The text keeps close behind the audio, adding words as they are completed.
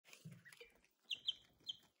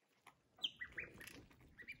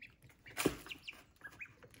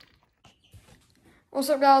What's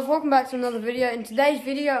up, guys? Welcome back to another video. In today's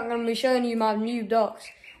video, I'm going to be showing you my new ducks.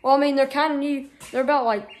 Well, I mean, they're kind of new. They're about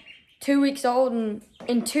like 2 weeks old, and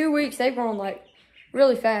in 2 weeks, they've grown like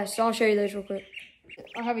really fast. So I'll show you those real quick.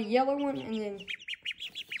 I have a yellow one and then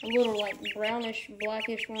a little like brownish,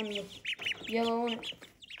 blackish one with yellow on it.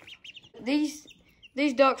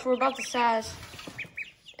 These ducks were about the size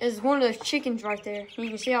as one of those chickens right there. You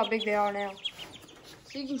can see how big they are now.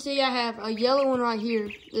 So you can see I have a yellow one right here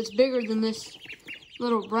that's bigger than this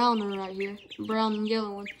little brown one right here, brown and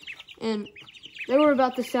yellow one. And they were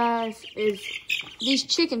about the size as these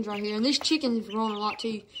chickens right here. And these chickens have grown a lot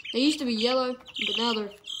too. They used to be yellow, but now they're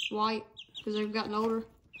white because they've gotten older.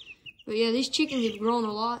 But yeah, these chickens have grown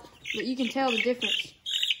a lot, but you can tell the difference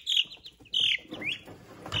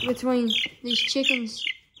between these chickens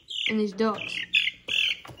and these ducks.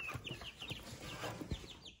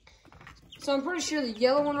 So I'm pretty sure the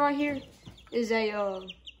yellow one right here is a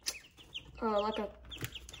like a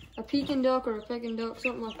Peking duck or a Peking duck,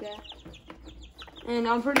 something like that. And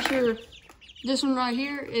I'm pretty sure this one right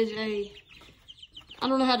here is a, I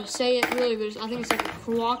don't know how to say it really, but I think it's like a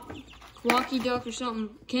Kawaki duck or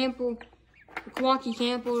something, Kawaki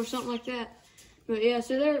Campbell or something like that. But yeah,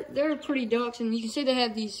 so they're pretty ducks, and you can see they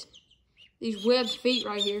have these webbed feet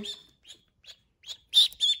right here.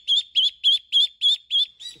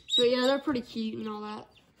 But yeah, they're pretty cute and all that.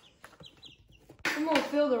 I'm gonna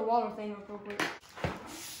fill their water thing up real quick.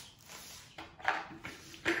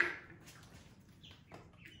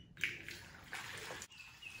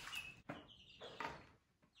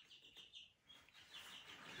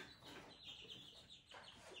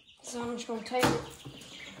 So I'm just gonna take it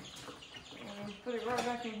and put it right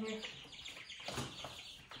back in here.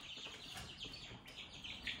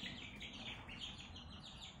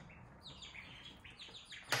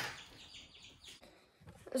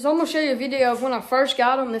 So I'm gonna show you a video of when I first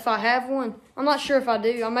got them, if I have one. I'm not sure if I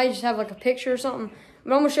do. I may just have like a picture or something.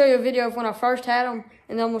 But I'm gonna show you a video of when I first had them,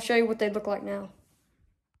 and then I'm gonna show you what they look like now.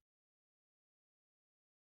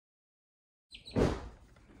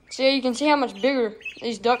 So yeah, you can see how much bigger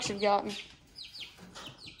these ducks have gotten.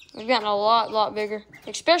 They've gotten a lot bigger.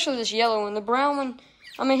 Especially this yellow one. The brown one,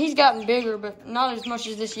 I mean, he's gotten bigger, but not as much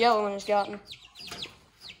as this yellow one has gotten.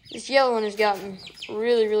 This yellow one has gotten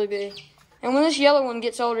really big. And when this yellow one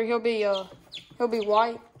gets older, he'll be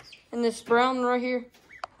white. And this brown one right here,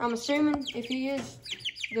 I'm assuming if he is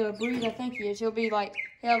the breed I think he is, he'll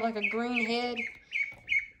have like a green head,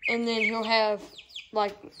 and then he'll have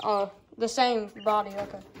like the same body,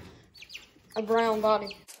 like a brown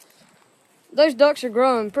body. Those ducks are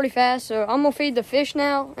growing pretty fast, so I'm gonna feed the fish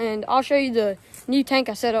now, and I'll show you the new tank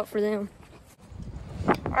I set up for them.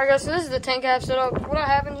 All right, guys, so this is the tank I have set up. What I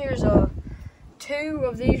have in here is two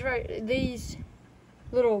of these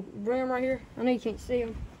little brim right here. I know you can't see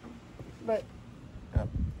them, but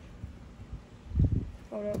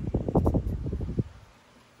hold up.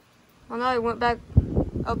 I know he went back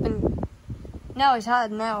up, and now he's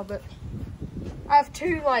hiding now, but I have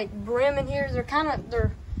two like brim in here. They're kind of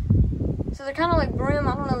like brim.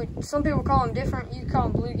 I don't know. Some people call them different. You call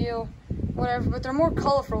them bluegill, whatever. But they're more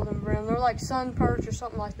colorful than brim. They're like sun perch or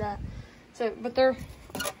something like that. So, but they're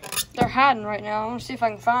hiding right now. I want to see if I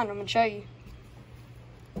can find them and show you.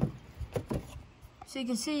 So you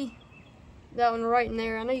can see that one right in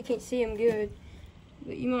there. I know you can't see him good,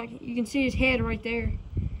 but you can see his head right there.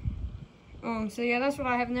 So yeah, that's what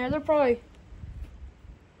I have in there. They're probably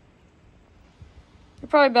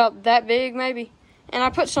about that big, maybe. And I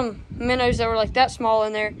put some minnows that were like that small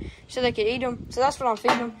in there so they could eat them. So that's what I'm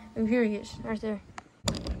feeding them. And here he is, right there.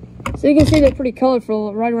 So you can see they're pretty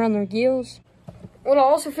colorful right around their gills. What I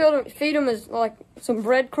also feed them is like some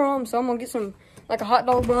breadcrumbs. So I'm gonna get some, like a hot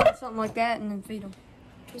dog bun, something like that, and then feed them.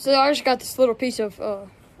 So I just got this little piece of a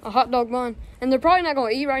hot dog bun. And they're probably not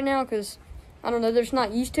gonna eat right now because, I don't know, they're just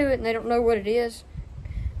not used to it and they don't know what it is.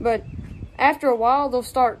 But after a while, they'll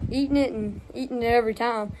start eating it every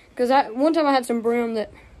time. Because one time I had some brim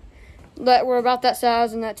that were about that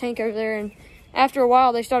size in that tank over there. And after a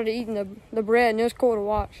while, they started eating the bread, and it was cool to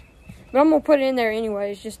watch. But I'm going to put it in there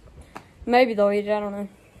anyways. Just maybe they'll eat it. I don't know.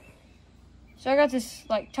 So I got this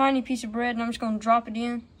like tiny piece of bread, and I'm just going to drop it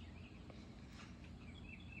in.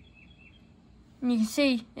 And you can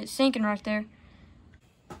see it's sinking right there.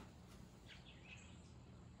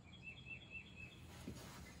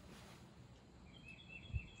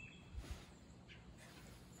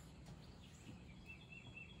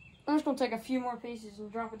 I'm just going to take a few more pieces and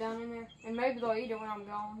drop it down in there. And maybe they'll eat it when I'm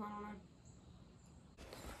gone. I don't know.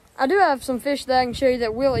 I do have some fish that I can show you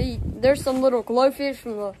that will eat. There's some little glowfish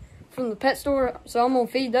from the pet store. So I'm going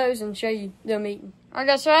to feed those and show you them eating. Alright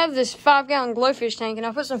guys, so I have this 5-gallon glowfish tank. And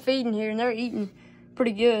I put some feed in here and they're eating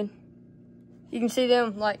pretty good. You can see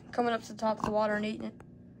them like coming up to the top of the water and eating it.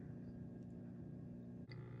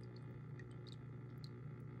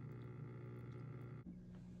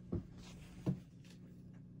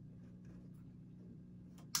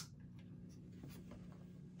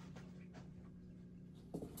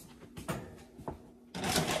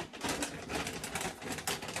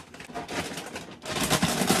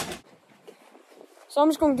 So I'm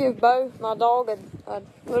just gonna give Bo, my dog, a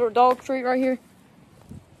little dog treat right here.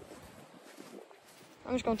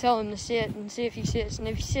 I'm just gonna tell him to sit and see if he sits, and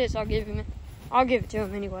if he sits, I'll give it to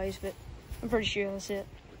him anyways, but I'm pretty sure he'll sit.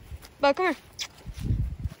 Bo, come here.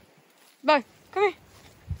 Bo, come here.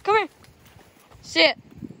 Come here. Sit.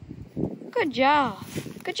 Good job.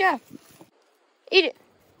 Good job. Eat it.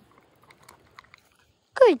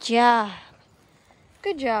 Good job.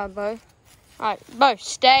 Good job, Bo. All right, Bo,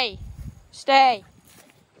 stay. Stay.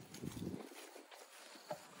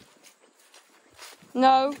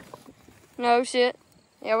 No. No, sit.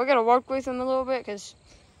 Yeah, we gotta work with him a little bit because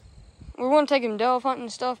we want to take him dove hunting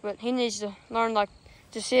and stuff, but he needs to learn like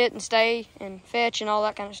to sit and stay and fetch and all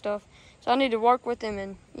that kind of stuff. So I need to work with him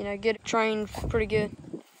and, you know, get it trained pretty good.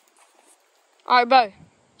 All right, Bo,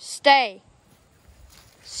 stay.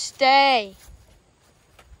 Stay.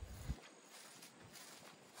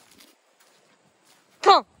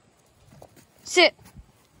 Come. Sit.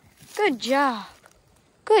 Good job.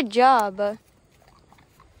 Good job, Bo.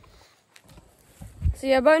 So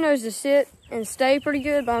yeah, Bo knows to sit and stay pretty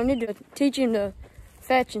good, but I need to teach him to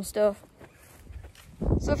fetch and stuff.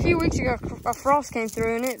 So a few weeks ago, a frost came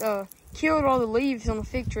through and it killed all the leaves on the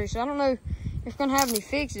fig tree. So I don't know if we're gonna have any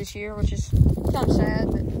figs this year, which is kind of sad,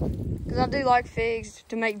 but because I do like figs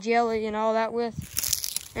to make jelly and all that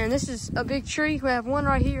with. And this is a big tree. We have one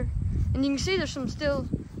right here, and you can see there's still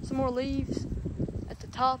some more leaves at the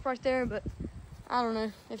top right there, but I don't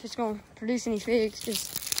know if it's gonna produce any figs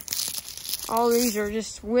because all these are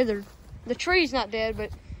just withered. The tree's not dead, but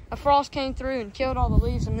a frost came through and killed all the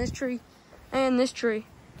leaves on this tree and this tree.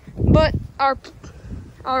 But our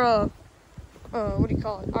what do you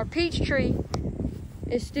call it? Our peach tree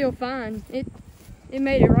is still fine. It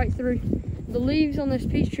made it right through. The leaves on this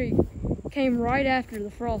peach tree came right after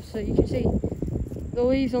the frost, so you can see the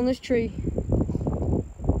leaves on this tree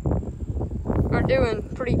are doing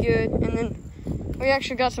pretty good. And then we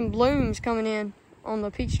actually got some blooms coming in on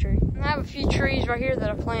the peach tree. I have a few trees right here that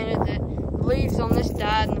I planted that the leaves on this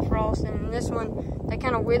died in the frost, and in this one they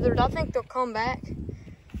kind of withered. I think they'll come back.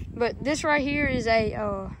 But this right here is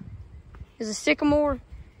a sycamore,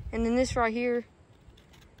 and then this right here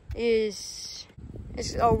is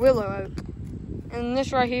a willow oak, and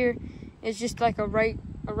this right here is just like a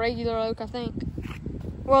regular oak, I think.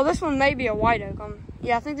 Well, this one may be a white oak.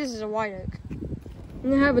 Yeah, I think this is a white oak.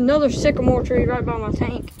 And I have another sycamore tree right by my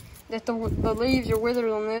tank that the leaves are withered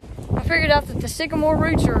on this. I figured out that the sycamore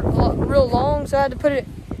roots are real long, so I had to put it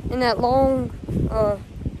in that long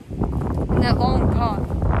pot.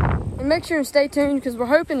 And make sure and stay tuned because we're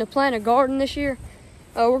hoping to plant a garden this year.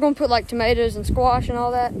 We're gonna put like tomatoes and squash and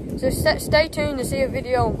all that. So stay tuned to see a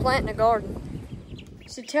video on planting a garden.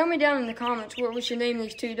 So tell me down in the comments what we should name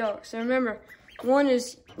these two ducks. So remember, one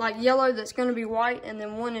is like yellow that's gonna be white, and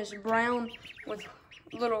then one is brown with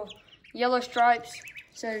little yellow stripes.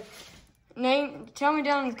 So tell me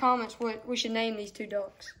down in the comments what we should name these two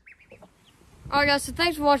ducks. Alright guys, so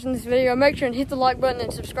thanks for watching this video. Make sure and hit the like button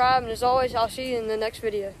and subscribe, and as always, I'll see you in the next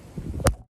video.